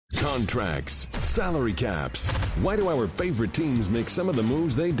Contracts, salary caps. Why do our favorite teams make some of the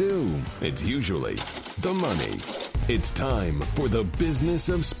moves they do? It's usually the money. It's time for the Business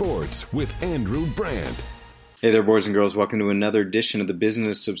of Sports with Andrew Brandt. Hey there, boys and girls. Welcome to another edition of the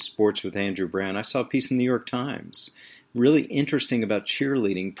Business of Sports with Andrew Brandt. I saw a piece in the New York Times, really interesting about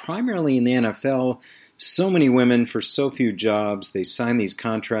cheerleading, primarily in the NFL. So many women for so few jobs. They sign these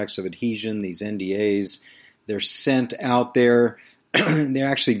contracts of adhesion, these NDAs. They're sent out there. They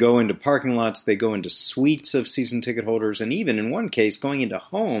actually go into parking lots. They go into suites of season ticket holders, and even in one case, going into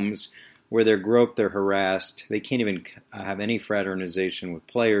homes where they're groped, they're harassed. They can't even have any fraternization with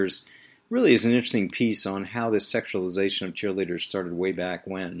players. Really is an interesting piece on how this sexualization of cheerleaders started way back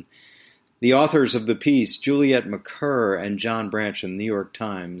when. The authors of the piece, Juliet Macur and John Branch in the New York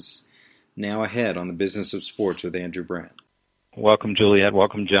Times, now ahead on the Business of Sports with Andrew Brandt. Welcome, Juliet.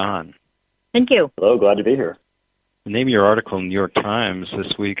 Welcome, John. Thank you. Hello, glad to be here. The name of your article in the New York Times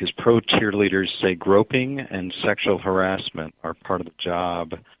this week is Pro Cheerleaders Say Groping and Sexual Harassment Are Part of the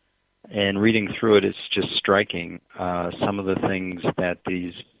Job. And reading through it, it's just striking some of the things that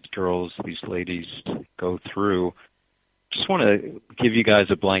these girls, these ladies go through. Just want to give you guys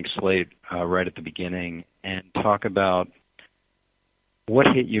a blank slate right at the beginning and talk about what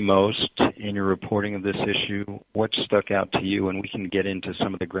hit you most in your reporting of this issue, what stuck out to you, and we can get into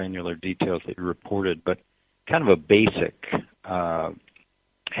some of the granular details that you reported, but kind of a basic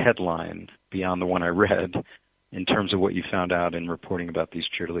headline beyond the one I read in terms of what you found out in reporting about these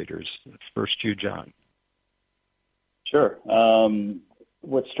cheerleaders. First you, John. Sure.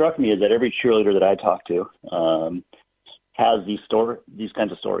 What struck me is that every cheerleader that I talk to has these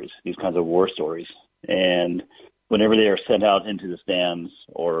kinds of stories, these kinds of war stories. And whenever they are sent out into the stands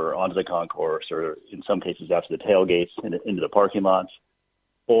or onto the concourse, or in some cases out to the tailgates, into the parking lots,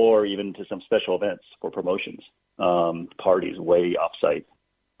 or even to some special events for promotions, parties way off-site,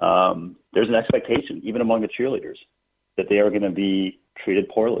 there's an expectation, even among the cheerleaders, that they are going to be treated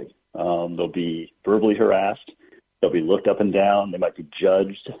poorly. They'll be verbally harassed. They'll be looked up and down. They might be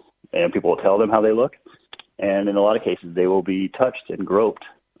judged, and people will tell them how they look. And in a lot of cases, they will be touched and groped.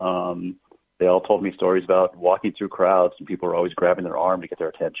 They all told me stories about walking through crowds, and people are always grabbing their arm to get their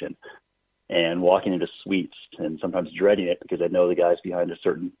attention, and walking into suites, and sometimes dreading it because they know the guys behind a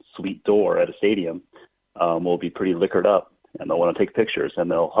certain suite door at a stadium will be pretty liquored up, and they'll want to take pictures,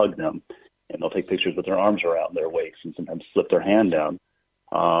 and they'll hug them, and they'll take pictures with their arms around their waist, and sometimes slip their hand down,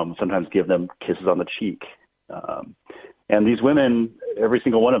 sometimes give them kisses on the cheek. And these women, every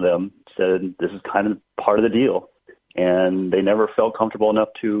single one of them, said this is kind of part of the deal, and they never felt comfortable enough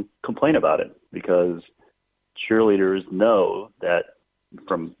to complain about it because cheerleaders know that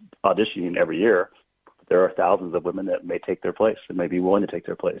from auditioning every year, there are thousands of women that may take their place and may be willing to take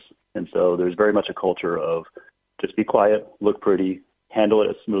their place. And so there's very much a culture of just be quiet, look pretty, handle it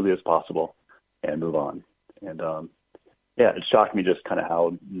as smoothly as possible, and move on. And it shocked me just kind of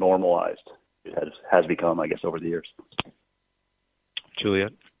how normalized it has become, I guess, over the years.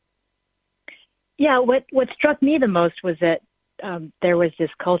 Juliet? Yeah, what struck me the most was that there was this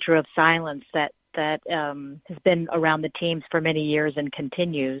culture of silence that has been around the teams for many years and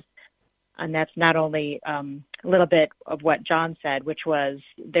continues. And that's not only a little bit of what John said, which was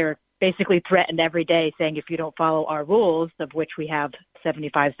they're basically threatened every day saying if you don't follow our rules, of which we have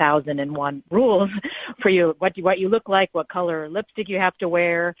 75,001 rules for you, what you look like, what color lipstick you have to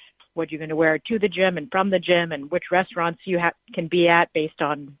wear, what you're going to wear to the gym and from the gym, and which restaurants you can be at based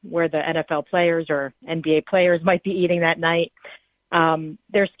on where the NFL players or NBA players might be eating that night.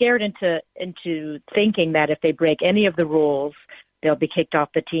 They're scared into thinking that if they break any of the rules, they'll be kicked off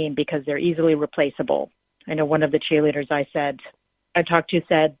the team because they're easily replaceable. I know one of the cheerleaders I talked to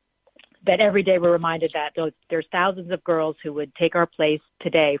said that every day we're reminded that there's thousands of girls who would take our place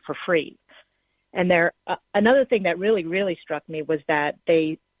today for free. And another thing that really, really struck me was that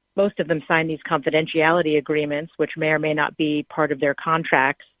most of them signed these confidentiality agreements, which may or may not be part of their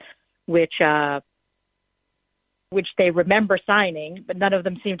contracts, which they remember signing, but none of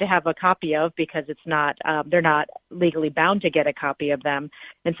them seem to have a copy of because they're not legally bound to get a copy of them.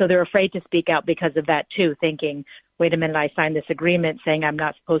 And so they're afraid to speak out because of that too, thinking, wait a minute, I signed this agreement saying I'm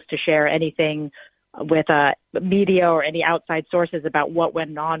not supposed to share anything with media or any outside sources about what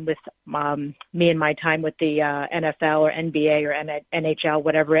went on with me and my time with the NFL or NBA or NHL,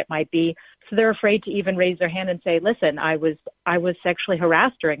 whatever it might be. So they're afraid to even raise their hand and say, listen, I was sexually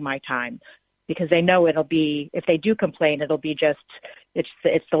harassed during my time, because they know it'll be, if they do complain, it'll be just,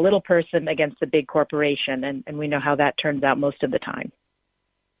 it's the little person against the big corporation. And we know how that turns out most of the time.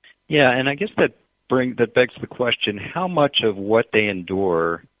 Yeah, and I guess that begs the question, how much of what they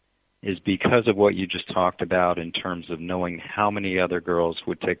endure is because of what you just talked about in terms of knowing how many other girls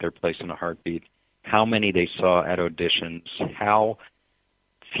would take their place in a heartbeat, how many they saw at auditions, how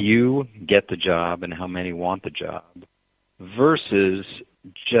few get the job and how many want the job, versus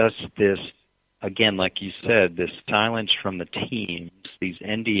just this, again, like you said, this silence from the teams, these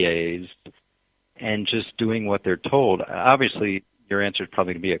NDAs, and just doing what they're told. Obviously, your answer is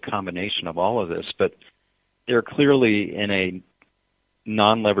probably going to be a combination of all of this, but they're clearly in a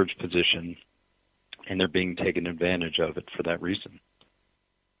non-leveraged position, and they're being taken advantage of it for that reason.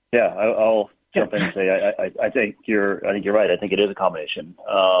 Yeah, I'll jump in and say I think you're right. I think it is a combination.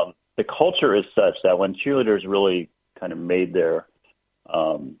 The culture is such that when cheerleaders really kind of made their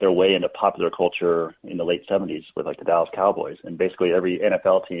way into popular culture in the late 70s with like the Dallas Cowboys, and basically every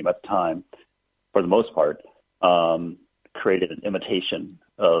NFL team at the time, for the most part, created an imitation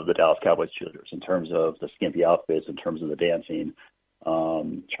of the Dallas Cowboys cheerleaders in terms of the skimpy outfits, in terms of the dancing,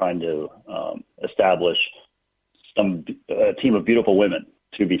 trying to establish a team of beautiful women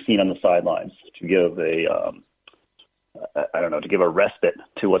to be seen on the sidelines, to give to give a respite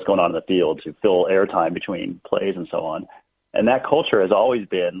to what's going on in the field, to fill airtime between plays and so on. And that culture has always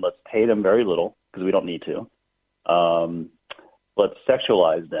been, let's pay them very little because we don't need to. Let's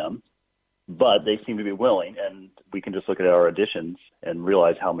sexualize them, but they seem to be willing, and we can just look at our auditions and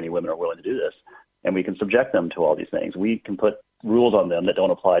realize how many women are willing to do this, and we can subject them to all these things. We can put rules on them that don't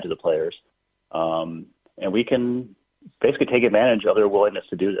apply to the players, and we can basically take advantage of their willingness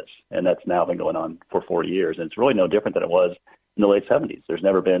to do this, and that's now been going on for 40 years, and it's really no different than it was in the late 70s. There's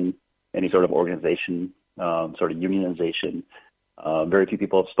never been any sort of organization, sort of unionization. Very few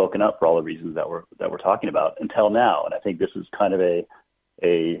people have spoken up for all the reasons that we're talking about until now, and I think this is kind of a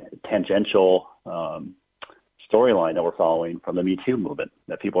tangential storyline that we're following from the Me Too movement,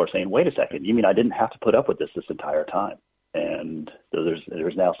 that people are saying, wait a second, you mean I didn't have to put up with this entire time? And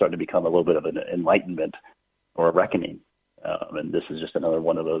there's now starting to become a little bit of an enlightenment or a reckoning. And this is just another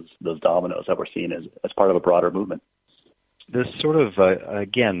one of those dominoes that we're seeing as part of a broader movement. This sort of,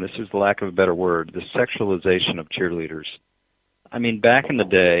 again, this is the lack of a better word, the sexualization of cheerleaders. I mean, back in the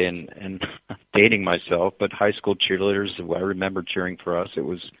day, and dating myself, but high school cheerleaders, I remember cheering for us, it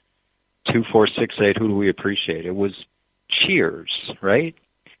was 2, 4, 6, 8, who do we appreciate? It was cheers, right?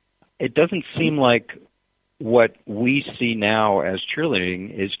 It doesn't seem like what we see now as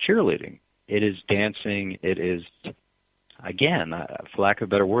cheerleading is cheerleading. It is dancing. It is, again, for lack of a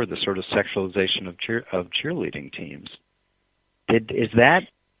better word, the sort of sexualization of cheerleading teams. Is that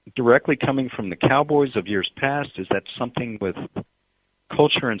directly coming from the Cowboys of years past? Is that something with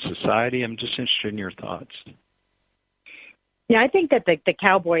culture and society? I'm just interested in your thoughts. Yeah, I think that the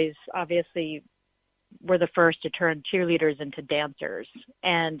Cowboys obviously were the first to turn cheerleaders into dancers.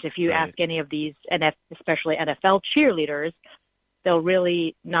 And if you ask any of these, especially NFL cheerleaders, they'll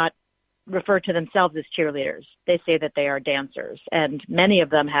really not refer to themselves as cheerleaders. They say that they are dancers. And many of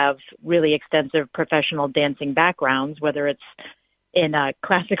them have really extensive professional dancing backgrounds, whether it's in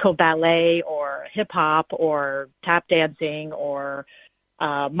classical ballet or hip hop or tap dancing or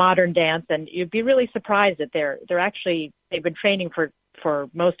modern dance. And you'd be really surprised that they've been training for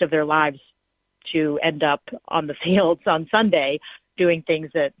most of their lives to end up on the fields on Sunday doing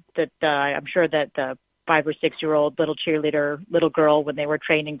things that I'm sure that the 5 or 6 year old little girl, when they were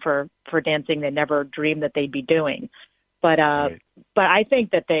training for dancing, they never dreamed that they'd be doing. But I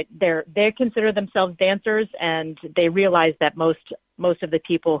think that they consider themselves dancers, and they realize that most of the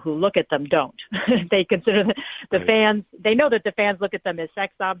people who look at them don't. They consider the fans. They know that the fans look at them as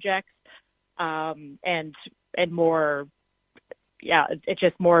sex objects, and more. Yeah, it's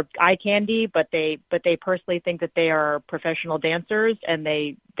just more eye candy. But they personally think that they are professional dancers, and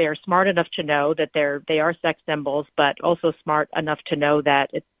they're smart enough to know that they are sex symbols, but also smart enough to know that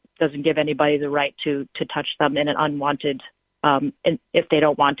it doesn't give anybody the right to touch them in an unwanted, if they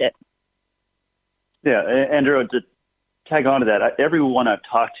don't want it. Yeah, Andrew, to tag on to that, everyone I've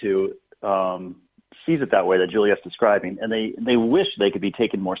talked to sees it that way that Juliet's describing, and they wish they could be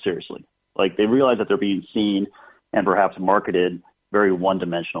taken more seriously. Like, they realize that they're being seen and perhaps marketed very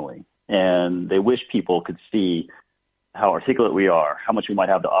one-dimensionally, and they wish people could see how articulate we are, how much we might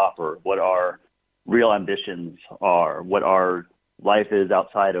have to offer, what our real ambitions are, what our life is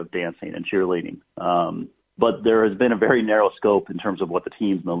outside of dancing and cheerleading. But there has been a very narrow scope in terms of what the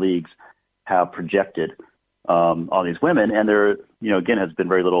teams and the leagues have projected on these women, and there, again, has been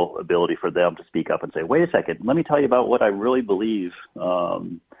very little ability for them to speak up and say, wait a second, let me tell you about what I really believe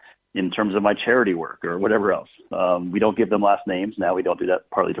in terms of my charity work or whatever else. We don't give them last names. Now we don't do that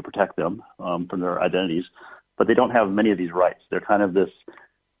partly to protect them from their identities, but they don't have many of these rights. They're kind of this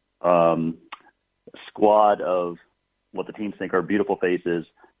squad of what the teams think are beautiful faces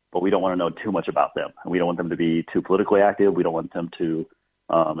but we don't want to know too much about them. We don't want them to be too politically active. We don't want them to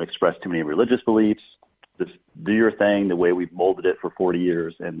express too many religious beliefs. Just do your thing the way we've molded it for 40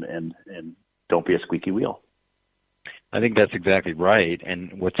 years and don't be a squeaky wheel. I think that's exactly right.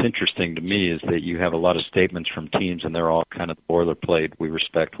 And what's interesting to me is that you have a lot of statements from teams, and they're all kind of boilerplate. We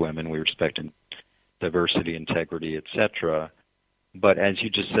respect women, we respect diversity, integrity, etc. But as you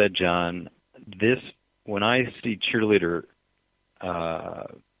just said, John, when I see cheerleader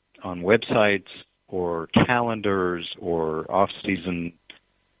on websites or calendars or off-season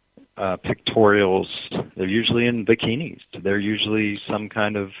pictorials, they're usually in bikinis. They're usually some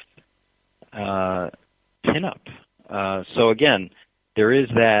kind of pinup. So again, there is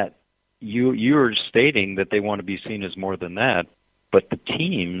that you're stating that they want to be seen as more than that, but the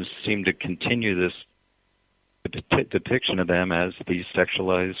teams seem to continue this depiction of them as these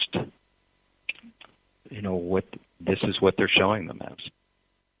sexualized, this is what they're showing them as.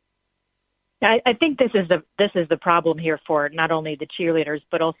 I think this is the problem here for not only the cheerleaders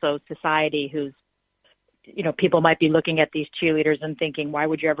but also society. Who's, people might be looking at these cheerleaders and thinking, why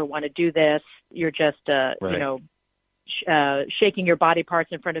would you ever want to do this? You're just, right. Shaking your body parts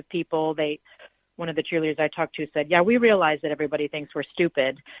in front of people. One of the cheerleaders I talked to said, yeah, we realize that everybody thinks we're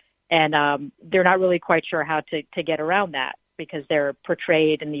stupid, and they're not really quite sure how to get around that because they're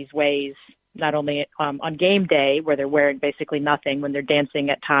portrayed in these ways, not only on game day where they're wearing basically nothing when they're dancing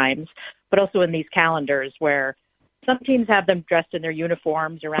at times, but also in these calendars where some teams have them dressed in their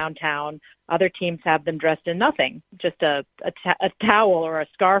uniforms around town. Other teams have them dressed in nothing, just a towel or a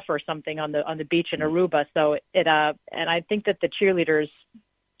scarf or something on the beach in Aruba. So and I think that the cheerleaders,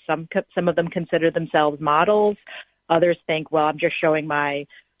 some of them consider themselves models. Others think, well, I'm just showing my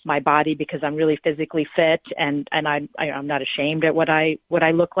body because I'm really physically fit and I'm not ashamed at what I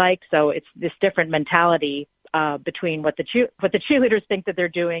look like. So it's this different mentality between what the cheerleaders think that they're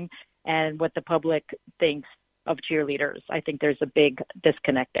doing and what the public thinks of cheerleaders. I think there's a big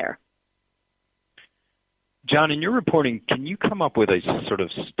disconnect there. John, in your reporting, can you come up with a sort of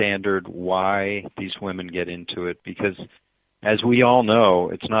standard why these women get into it? Because as we all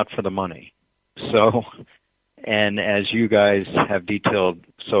know, it's not for the money. So, and as you guys have detailed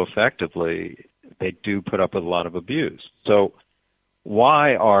so effectively, they do put up with a lot of abuse. So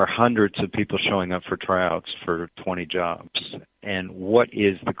why are hundreds of people showing up for tryouts for 20 jobs? And what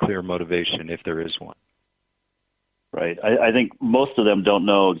is the clear motivation, if there is one? Right. I think most of them don't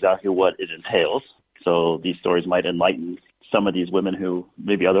know exactly what it entails. So these stories might enlighten some of these women who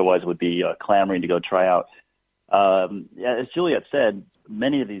maybe otherwise would be clamoring to go try out. As Juliet said,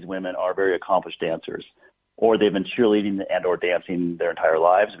 many of these women are very accomplished dancers, or they've been cheerleading and or dancing their entire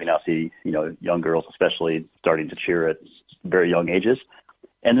lives. We now see, young girls especially starting to cheer at very young ages.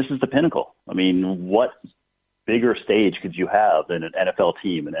 And this is the pinnacle. I mean, what bigger stage could you have than an NFL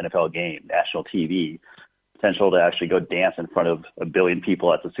team, an NFL game, national TV, potential to actually go dance in front of 1 billion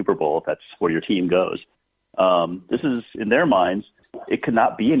people at the Super Bowl if that's where your team goes. This is, in their minds, it could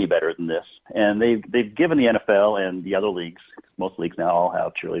not be any better than this. And they've given the NFL and the other leagues, most leagues now all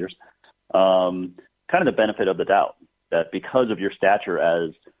have cheerleaders, kind of the benefit of the doubt that because of your stature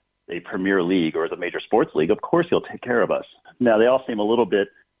as a premier league or as a major sports league, of course you'll take care of us. Now, they all seem a little bit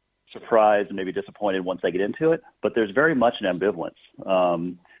surprised and maybe disappointed once they get into it, but there's very much an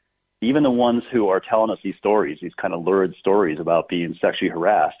ambivalence. Even the ones who are telling us these stories, these kind of lurid stories about being sexually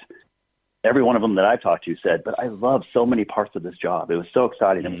harassed, every one of them that I talked to said, but I love so many parts of this job. It was so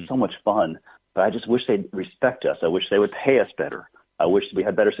exciting. It was so much fun. But I just wish they'd respect us. I wish they would pay us better. I wish we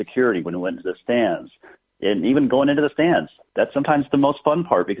had better security when we went into the stands. And even going into the stands, that's sometimes the most fun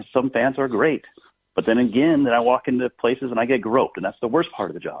part because some fans are great. But then again, I walk into places and I get groped, and that's the worst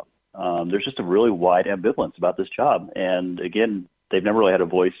part of the job. There's just a really wide ambivalence about this job. And again, they've never really had a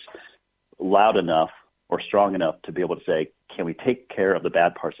voice loud enough or strong enough to be able to say, can we take care of the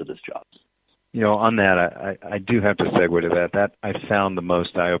bad parts of this job? On that, I do have to segue to that I found the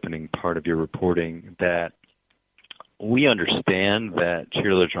most eye-opening part of your reporting, that we understand that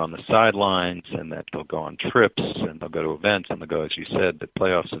cheerleaders are on the sidelines and that they'll go on trips and they'll go to events and they'll go, as you said, the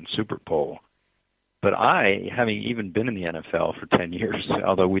playoffs and Super Bowl. But I, having even been in the NFL for 10 years,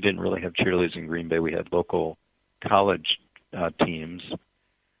 although we didn't really have cheerleaders in Green Bay, we had local college teams,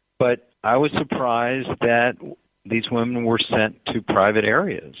 but I was surprised that these women were sent to private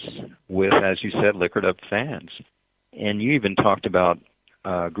areas with, as you said, liquored up fans. And you even talked about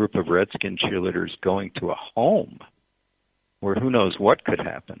a group of Redskin cheerleaders going to a home where who knows what could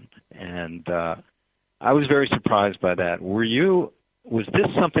happen. And I was very surprised by that. Was this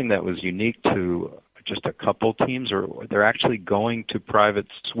something that was unique to just a couple teams, or they're actually going to private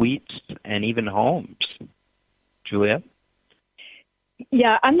suites and even homes? Juliet?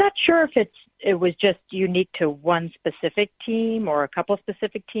 Yeah, I'm not sure if it was just unique to one specific team or a couple of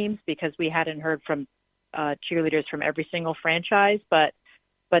specific teams, because we hadn't heard from cheerleaders from every single franchise. But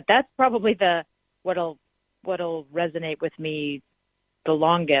that's probably what'll resonate with me the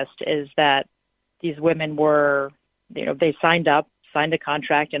longest, is that these women were, they signed a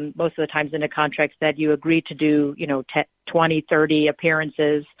contract, and most of the times in the contract said you agree to do 20, 30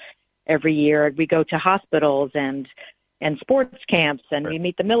 appearances every year. We go to hospitals and sports camps, and we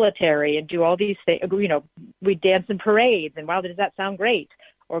meet the military and do all these things. We dance in parades, and wow, does that sound great?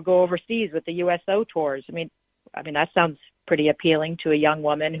 Or go overseas with the USO tours. I mean, that sounds pretty appealing to a young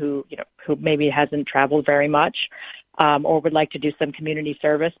woman who maybe hasn't traveled very much, or would like to do some community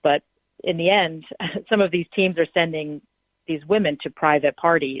service. But in the end, some of these teams are sending these women to private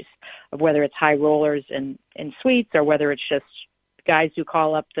parties, of whether it's high rollers in suites, or whether it's just guys who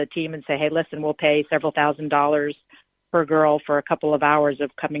call up the team and say, hey, listen, we'll pay several $1,000s per girl for a couple of hours of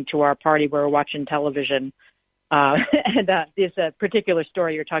coming to our party where we're watching television. And there's a particular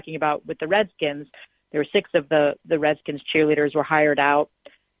story you're talking about with the Redskins. There were 6 of the Redskins cheerleaders were hired out,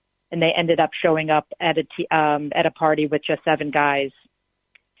 and they ended up showing up at a party with just 7 guys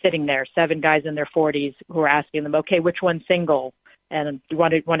sitting there, 7 guys in their 40s who were asking them, okay, which one's single? And you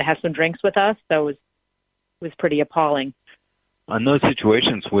want to have some drinks with us? So it was pretty appalling. On those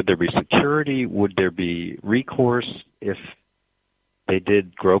situations, would there be security? Would there be recourse if they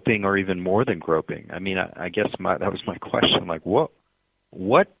did groping, or even more than groping? I mean, I guess that was my question. Like,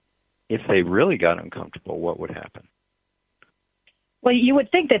 what if they really got uncomfortable? What would happen? Well, you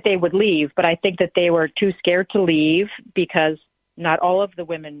would think that they would leave, but I think that they were too scared to leave, because not all of the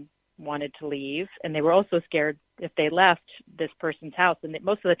women wanted to leave, and they were also scared if they left this person's house. And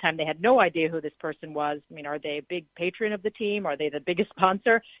most of the time they had no idea who this person was. I mean, are they a big patron of the team? Are they the biggest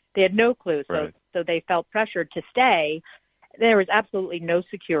sponsor? They had no clue. Right. So they felt pressured to stay. There was absolutely no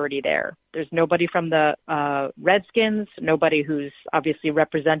security there. There's nobody from the Redskins, nobody who's obviously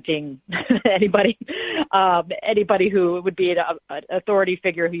representing anybody who would be an authority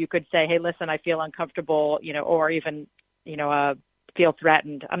figure who you could say, hey, listen, I feel uncomfortable, or even, feel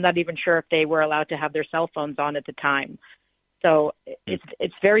threatened. I'm not even sure if they were allowed to have their cell phones on at the time. So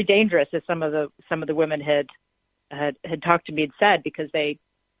it's very dangerous, as some of the women had talked to me and said, because they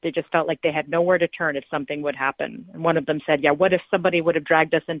just felt like they had nowhere to turn if something would happen. And one of them said, yeah, what if somebody would have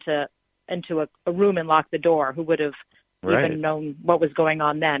dragged us into a room and locked the door? Who would have even known what was going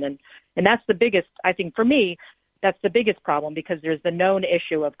on then? And that's the biggest, I think for me, that's the biggest problem, because there's the known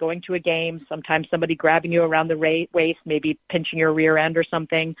issue of going to a game, sometimes somebody grabbing you around the waist, maybe pinching your rear end or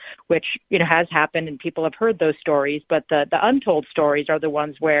something, which, has happened, and people have heard those stories. But the untold stories are the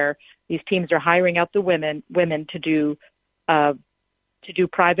ones where these teams are hiring out the women to do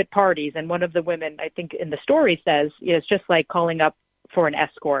private parties. And one of the women, I think in the story, says, it's just like calling up for an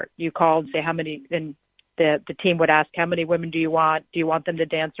escort. You call and say how many, and the team would ask, how many women do you want? Do you want them to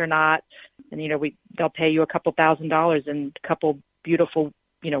dance or not? And, they'll pay you a couple $1,000s, and a couple beautiful,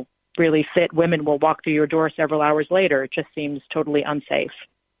 really fit women will walk through your door several hours later. It just seems totally unsafe.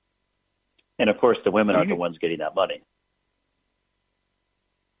 And of course, the women aren't the ones getting that money.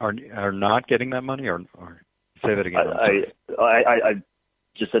 Are not getting that money, or say that again? I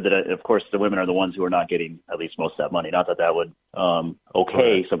just said that, of course, the women are the ones who are not getting at least most of that money. Not that would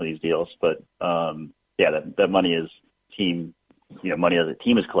okay some of these deals, but that money is team, money that the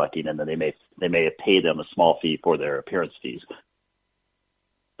team is collecting, and then they may pay them a small fee for their appearance fees.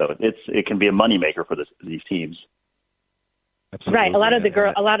 So it can be a moneymaker for these teams. Absolutely. Right.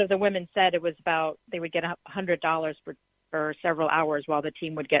 A lot of the women said it was about, they would get $100 for several hours, while the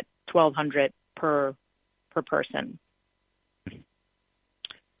team would get $1,200 per person.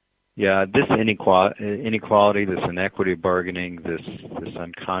 Yeah, this inequality, this inequity of bargaining, this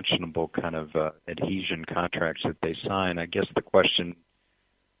unconscionable kind of adhesion contracts that they sign, I guess the question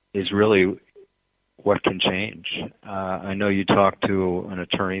is really what can change. I know you talked to an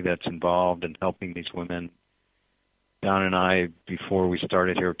attorney that's involved in helping these women. Don and I, before we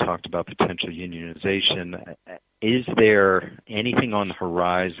started here, talked about potential unionization. Is there anything on the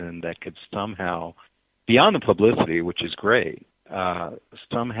horizon that could somehow, beyond the publicity, which is great,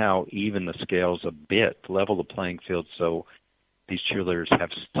 somehow even the scales a bit, level the playing field so these cheerleaders have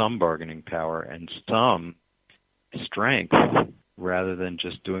some bargaining power and some strength rather than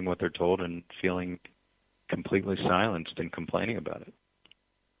just doing what they're told and feeling completely silenced and complaining about it?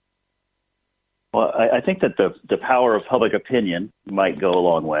 Well, I think that the power of public opinion might go a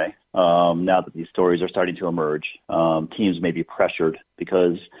long way. Now that these stories are starting to emerge, teams may be pressured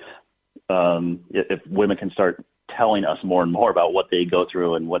because if women can start telling us more and more about what they go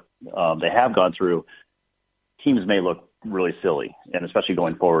through and what they have gone through, teams may look really silly. And especially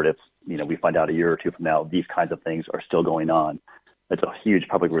going forward, if, we find out a year or two from now, these kinds of things are still going on. It's a huge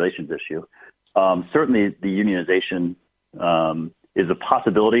public relations issue. Certainly the unionization is a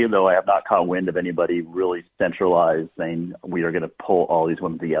possibility, though I have not caught wind of anybody really centralized saying we are going to pull all these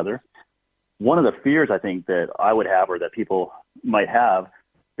women together. One of the fears I think that I would have, or that people might have,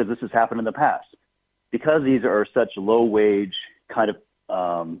 because this has happened in the past, because these are such low wage kind of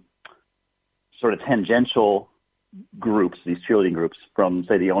sort of tangential groups, these cheerleading groups from,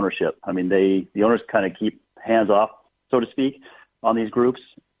 say, the ownership. I mean, the owners kind of keep hands off, so to speak, on these groups.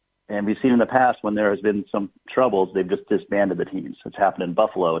 And we've seen in the past when there has been some troubles, they've just disbanded the teams. It's happened in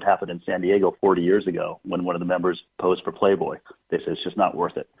Buffalo. It happened in San Diego 40 years ago when one of the members posed for Playboy. They said it's just not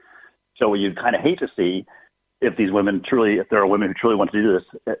worth it. So what you'd kind of hate to see if there are women who truly want to do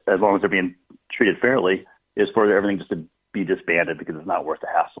this, as long as they're being treated fairly, is for everything just to be disbanded because it's not worth the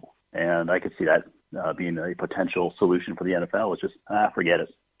hassle. And I could see that being a potential solution for the NFL. It's just, forget it.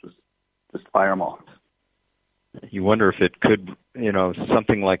 Just fire them all. You wonder if it could,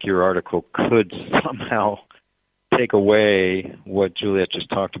 something like your article could somehow take away what Juliet just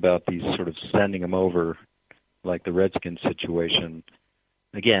talked about, these sort of sending them over, like the Redskins situation.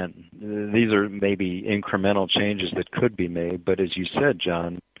 Again, these are maybe incremental changes that could be made, but as you said,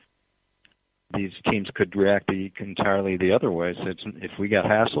 John, these teams could react entirely the other way. So if we got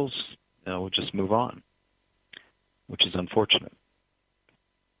hassles, we'll just move on, which is unfortunate.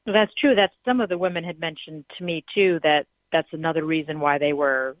 Well, that's true. That's some of the women had mentioned to me too that's another reason why they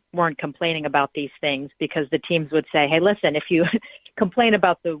weren't complaining about these things, because the teams would say, "Hey, listen, if you complain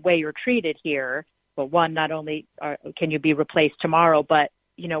about the way you're treated here, well, one, not only can you be replaced tomorrow, but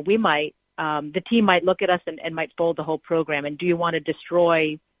we might the team might look at us and might fold the whole program. And do you want to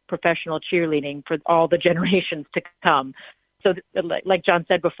destroy professional cheerleading for all the generations to come?" So, like John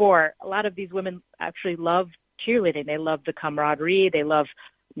said before, a lot of these women actually love cheerleading. They love the camaraderie. They love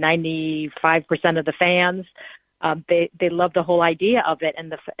 95% of the fans. They love the whole idea of it,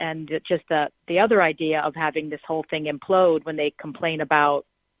 and just the other idea of having this whole thing implode when they complain about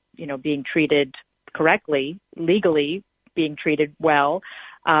being treated correctly, legally being treated well.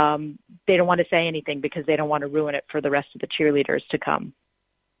 They don't want to say anything because they don't want to ruin it for the rest of the cheerleaders to come.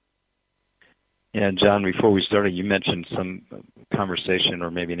 Yeah, John, before we started, you mentioned some conversation or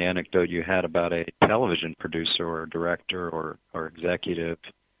maybe an anecdote you had about a television producer or director or executive.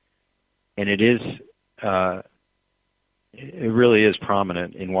 And it really is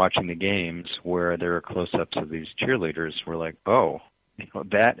prominent in watching the games where there are close-ups of these cheerleaders. We're like, oh,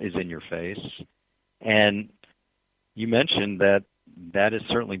 that is in your face. And you mentioned that is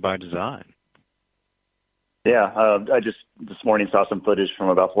certainly by design. Yeah, I just this morning saw some footage from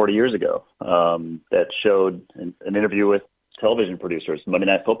about 40 years ago that showed an interview with television producers, Monday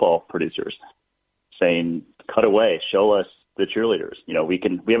Night Football producers, saying, "Cut away, show us the cheerleaders.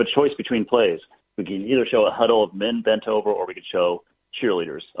 We have a choice between plays. We can either show a huddle of men bent over, or we could show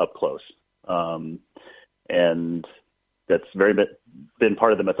cheerleaders up close." And that's been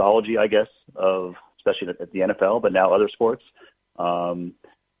part of the mythology, I guess, of especially at the NFL, but now other sports.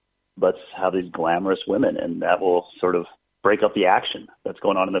 Let's have these glamorous women, and that will sort of break up the action that's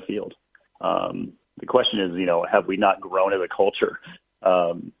going on in the field. The question is, have we not grown as a culture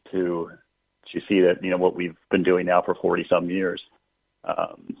to see that, what we've been doing now for 40-some years?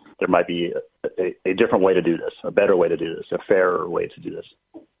 There might be a different way to do this, a better way to do this, a fairer way to do this.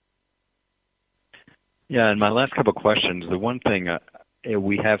 Yeah, and my last couple of questions, the one thing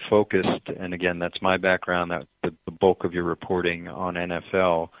we have focused, and again, that's my background, that's the bulk of your reporting on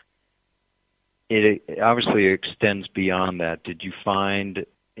NFL. It obviously extends beyond that. Did you find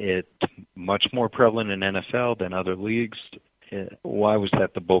it much more prevalent in NFL than other leagues? Why was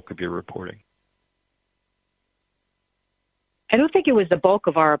that the bulk of your reporting? I don't think it was the bulk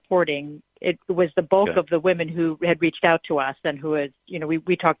of our reporting. It was the bulk of the women who had reached out to us and who had,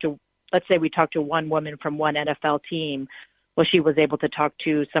 we talked to, let's say we talked to one woman from one NFL team. Well, she was able to talk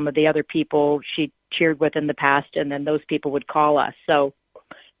to some of the other people she cheered with in the past, and then those people would call us. So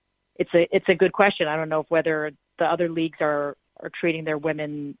it's a good question. I don't know whether the other leagues are treating their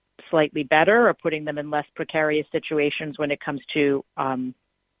women slightly better or putting them in less precarious situations when it comes to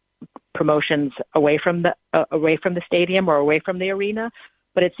promotions away from the stadium or away from the arena.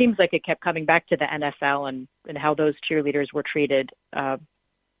 But it seems like it kept coming back to the NFL and how those cheerleaders were treated,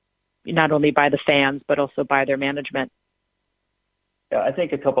 not only by the fans but also by their management. Yeah, I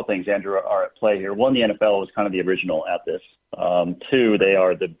think a couple of things, Andrew, are at play here. One, the NFL was kind of the original at this. Two, they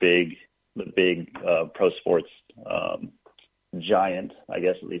are the big pro sports giant, I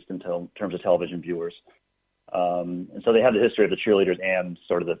guess, at least in terms of television viewers. And so they have the history of the cheerleaders and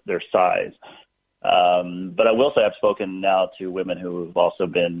sort of their size. But I will say I've spoken now to women who have also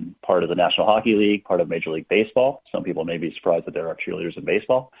been part of the National Hockey League, part of Major League Baseball. Some people may be surprised that there are cheerleaders in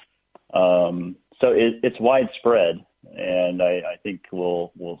baseball. So it's widespread, and I think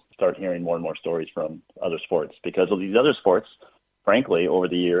we'll start hearing more and more stories from other sports, because of these other sports, frankly, over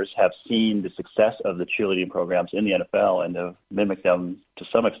the years have seen the success of the cheerleading programs in the NFL and have mimicked them to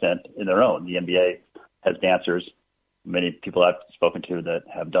some extent in their own. The NBA has dancers. Many people I've spoken to that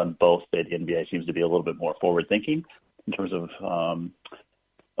have done both say the NBA seems to be a little bit more forward-thinking in terms of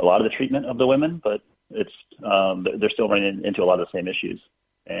a lot of the treatment of the women, but it's they're still running into a lot of the same issues.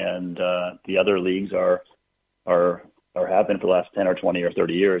 And the other leagues are have been for the last 10 or 20 or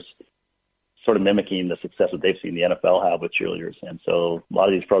 30 years, sort of mimicking the success that they've seen the NFL have with cheerleaders. And so a lot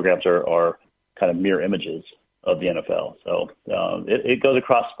of these programs are kind of mirror images of the NFL. So it goes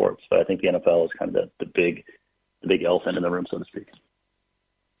across sports, but I think the NFL is kind of the big elephant in the room, so to speak.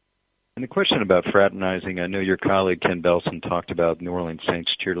 And the question about fraternizing, I know your colleague Ken Belson talked about New Orleans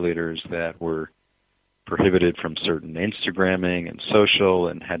Saints cheerleaders that were prohibited from certain Instagramming and social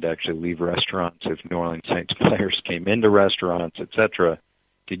and had to actually leave restaurants if New Orleans Saints players came into restaurants, etc.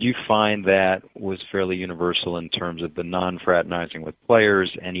 Did you find that was fairly universal in terms of the non-fraternizing with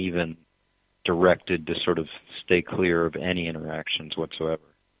players and even directed to sort of stay clear of any interactions whatsoever?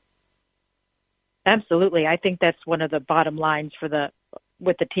 Absolutely. I think that's one of the bottom lines with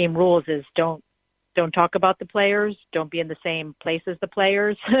the team rules is don't talk about the players, don't be in the same place as the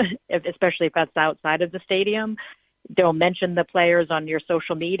players, especially if that's outside of the stadium. Don't mention the players on your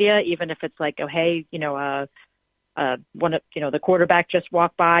social media, even if it's like, oh, hey, the quarterback just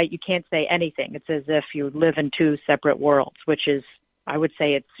walked by. You can't say anything. It's as if you live in two separate worlds, which is, I would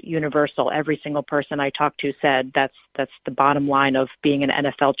say it's universal. Every single person I talked to said that's the bottom line of being an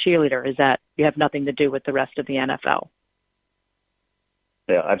NFL cheerleader, is that you have nothing to do with the rest of the NFL.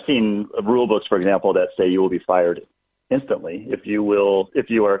 Yeah, I've seen rule books, for example, that say you will be fired instantly if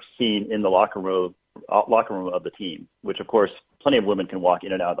you are seen in the locker room of the team. Which, of course, plenty of women can walk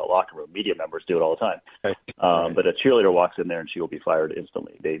in and out of the locker room. Media members do it all the time. Right. But a cheerleader walks in there and she will be fired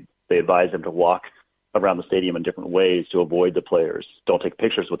instantly. They advise them to walk around the stadium in different ways to avoid the players. Don't take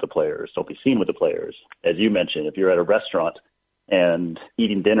pictures with the players. Don't be seen with the players. As you mentioned, if you're at a restaurant and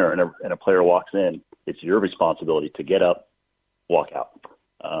eating dinner and a player walks in, it's your responsibility to get up, walk out.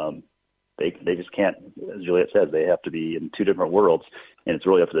 They just can't, as Juliet says, they have to be in two different worlds, and it's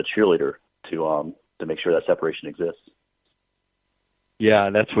really up to the cheerleader to make sure that separation exists. Yeah,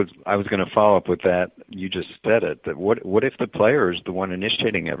 that's what I was going to follow up with that. You just said it. That what if the player is the one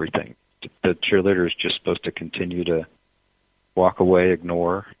initiating everything? The cheerleader is just supposed to continue to walk away,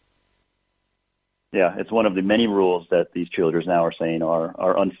 ignore? Yeah, it's one of the many rules that these cheerleaders now are saying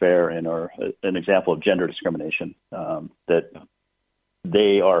are unfair and are an example of gender discrimination, that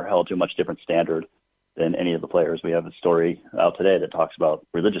they are held to a much different standard than any of the players. We have a story out today that talks about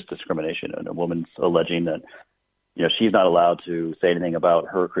religious discrimination, and a woman's alleging that she's not allowed to say anything about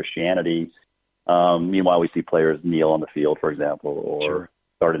her Christianity. Meanwhile, we see players kneel on the field, for example, or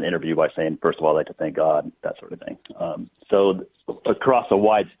start an interview by saying, first of all, I'd like to thank God, that sort of thing. So across a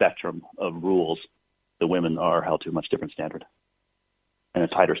wide spectrum of rules, the women are held to a much different standard and a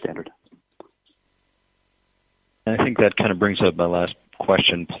tighter standard. And I think that kind of brings up my last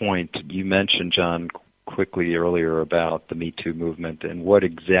point. You mentioned, John, quickly earlier about the Me Too movement and what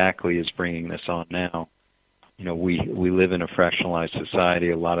exactly is bringing this on now. We live in a fractionalized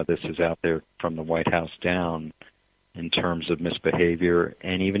society. A lot of this is out there from the White House down in terms of misbehavior.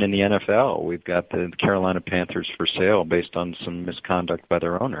 And even in the NFL, we've got the Carolina Panthers for sale based on some misconduct by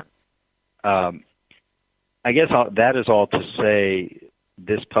their owner. I guess that is all to say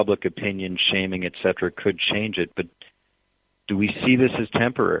this public opinion, shaming, et cetera, could change it. But do we see this as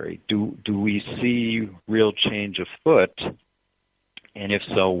temporary? Do we see real change afoot? And if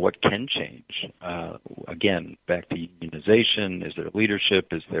so, what can change? Again, back to unionization. Is there leadership?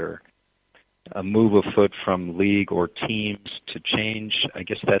 Is there a move afoot from league or teams to change? I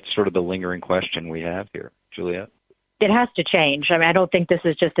guess that's sort of the lingering question we have here. Juliet? It has to change. I mean, I don't think this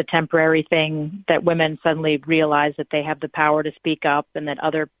is just a temporary thing that women suddenly realize that they have the power to speak up and that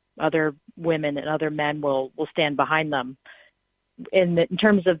other women and other men will stand behind them. In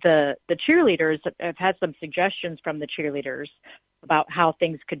terms of the cheerleaders, I've had some suggestions from the cheerleaders about how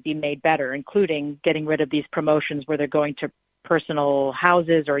things could be made better, including getting rid of these promotions where they're going to personal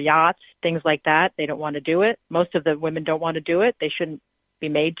houses or yachts, things like that. They don't want to do it. Most of the women don't want to do it. They shouldn't be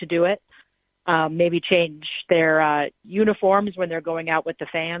made to do it. Maybe change their uniforms when they're going out with the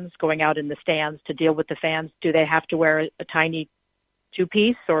fans, going out in the stands to deal with the fans. Do they have to wear a tiny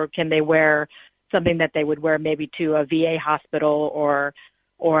two-piece, or can they wear something that they would wear maybe to a VA hospital or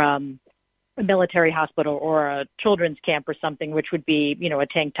a military hospital or a children's camp or something, which would be, a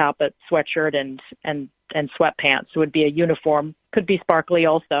tank top, a sweatshirt, and sweatpants. It would be a uniform. Could be sparkly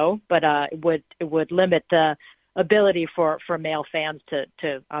also, but it would limit the ability for male fans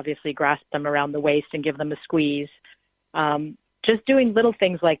to obviously grasp them around the waist and give them a squeeze. Just doing little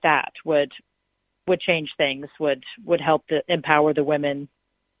things like that would change things. Would help to empower the women.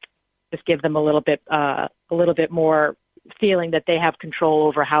 Just give them a little bit more feeling that they have control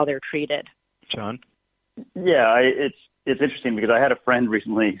over how they're treated. John? Yeah, it's interesting because I had a friend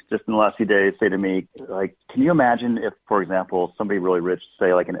recently, just in the last few days, say to me, like, can you imagine if, for example, somebody really rich,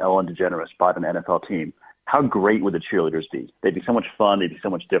 say like an Ellen DeGeneres, bought an NFL team? How great would the cheerleaders be? They'd be so much fun. They'd be so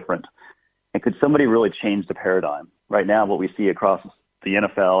much different. And could somebody really change the paradigm? Right now, what we see across the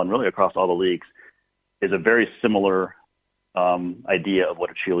NFL and really across all the leagues is a very similar idea of what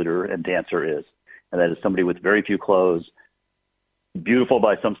a cheerleader and dancer is. And that is somebody with very few clothes, beautiful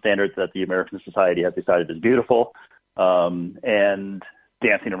by some standards that the American society has decided is beautiful, and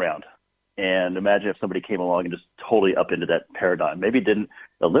dancing around. And imagine if somebody came along and just totally upended that paradigm. Maybe didn't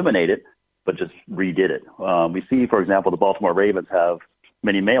eliminate it, but just redid it. We see, for example, the Baltimore Ravens have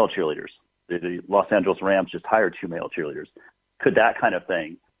many male cheerleaders. The Los Angeles Rams just hired 2 male cheerleaders. Could that kind of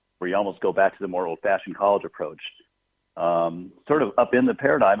thing, where you almost go back to the more old-fashioned college approach, sort of upend the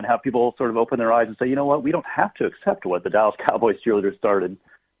paradigm and have people sort of open their eyes and say, you know what, we don't have to accept what the Dallas Cowboys cheerleaders started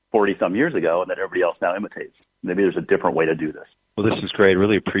 40-some years ago and that everybody else now imitates. Maybe there's a different way to do this. Well, this is great.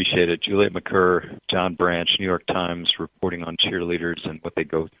 Really appreciate it. Juliet Macur, John Branch, New York Times, reporting on cheerleaders and what they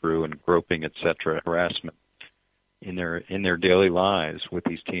go through and groping, et cetera, harassment in their daily lives with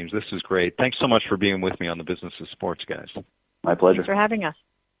these teams. This is great. Thanks so much for being with me on the Business of Sports, guys. My pleasure. Thanks for having us.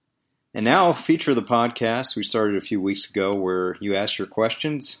 And now, feature of the podcast we started a few weeks ago where you ask your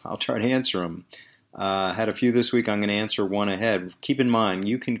questions. I'll try to answer them. Had a few this week. I'm going to answer one ahead. Keep in mind,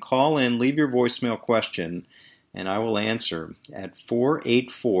 you can call in, leave your voicemail question, and I will answer at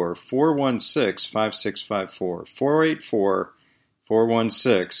 484-416-5654.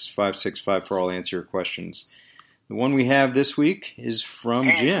 484-416-5654. I'll answer your questions. The one we have this week is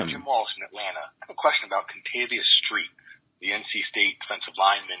from Jim. Jim Wallace in Atlanta. I have a question about Contavious Street, the NC State defensive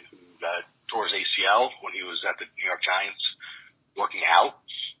lineman who tore his ACL when he was at the New York Giants working out.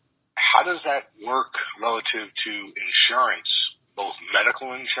 How does that work relative to insurance, both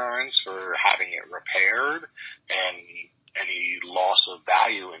medical insurance for having it repaired and any loss of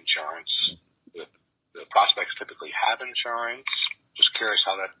value insurance? The prospects typically have insurance. Just curious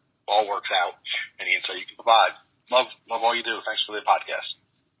how that all works out. Any insight you can provide. Love all you do. Thanks for the podcast.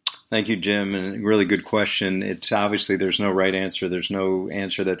 Thank you, Jim, and a really good question. It's obviously there's no right answer. There's no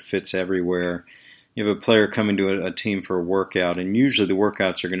answer that fits everywhere. You have a player coming to a team for a workout, and usually the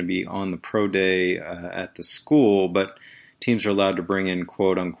workouts are going to be on the pro day at the school, but teams are allowed to bring in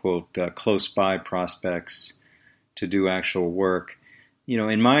quote-unquote close-by prospects to do actual work.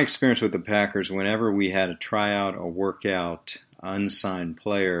 In my experience with the Packers, whenever we had a tryout, a workout, unsigned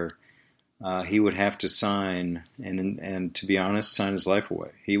player, he would have to sign, and to be honest, sign his life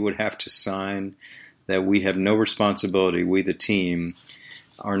away. He would have to sign that we have no responsibility, we the team,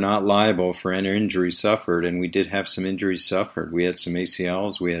 are not liable for any injuries suffered, and we did have some injuries suffered. We had some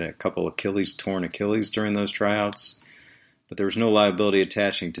ACLs, we had a couple torn Achilles during those tryouts, but there was no liability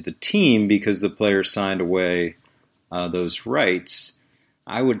attaching to the team because the player signed away those rights.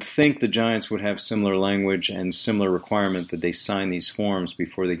 I would think the Giants would have similar language and similar requirement that they sign these forms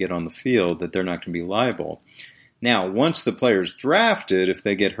before they get on the field, that they're not going to be liable. Now, once the player's drafted, if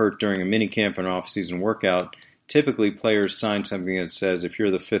they get hurt during a minicamp or an off-season workout, typically players sign something that says if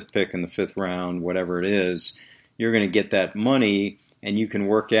you're the 5th pick in the 5th round, whatever it is, you're going to get that money and you can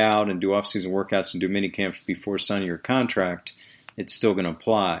work out and do off-season workouts and do minicamps before signing your contract. It's still going to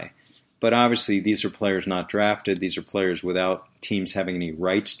apply. But obviously, these are players not drafted. These are players without teams having any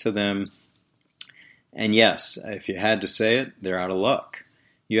rights to them. And yes, if you had to say it, they're out of luck.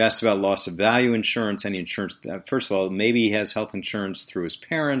 You asked about loss of value insurance, any insurance. First of all, maybe he has health insurance through his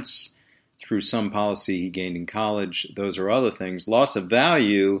parents, through some policy he gained in college. Those are other things. Loss of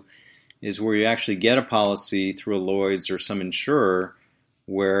value is where you actually get a policy through a Lloyd's or some insurer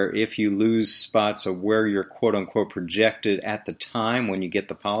where if you lose spots of where you're quote-unquote projected at the time when you get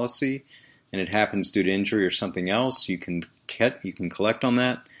the policy and it happens due to injury or something else, you can collect on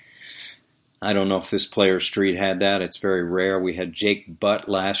that. I don't know if this player Street had that. It's very rare. We had Jake Butt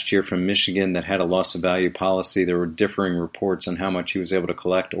last year from Michigan that had a loss of value policy. There were differing reports on how much he was able to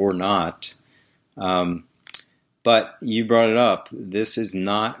collect or not. But you brought it up. This is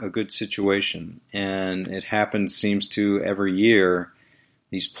not a good situation, and it happens, seems to, every year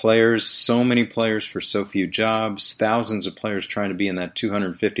These players, so many players for so few jobs, thousands of players trying to be in that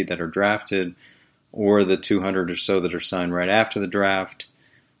 250 that are drafted, or the 200 or so that are signed right after the draft.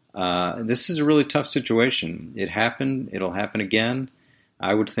 This is a really tough situation. It happened. It'll happen again.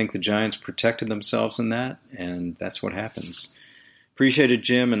 I would think the Giants protected themselves in that, and that's what happens. Appreciate it,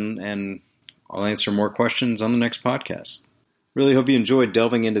 Jim, and I'll answer more questions on the next podcast. Really hope you enjoyed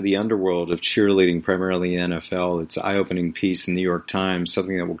delving into the underworld of cheerleading, primarily in NFL. It's an eye-opening piece in the New York Times,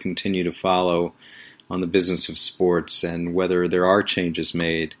 something that will continue to follow on the business of sports and whether there are changes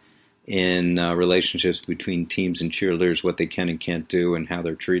made in relationships between teams and cheerleaders, what they can and can't do, and how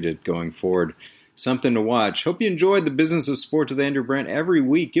they're treated going forward. Something to watch. Hope you enjoyed the Business of Sports with Andrew Brandt every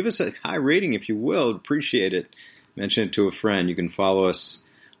week. Give us a high rating if you will. Appreciate it. Mention it to a friend. You can follow us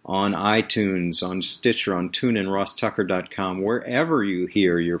on iTunes, on Stitcher, on TuneIn, RossTucker.com, wherever you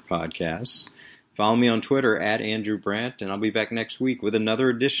hear your podcasts. Follow me on Twitter at Andrew Brandt, and I'll be back next week with another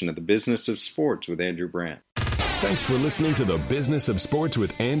edition of the Business of Sports with Andrew Brandt. Thanks for listening to the Business of Sports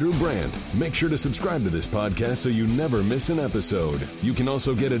with Andrew Brandt. Make sure to subscribe to this podcast so you never miss an episode. You can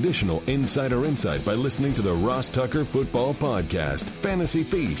also get additional insider insight by listening to the Ross Tucker Football Podcast, Fantasy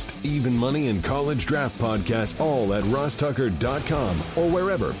Feast, Even Money, and College Draft Podcasts, all at RossTucker.com or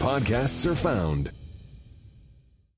wherever podcasts are found.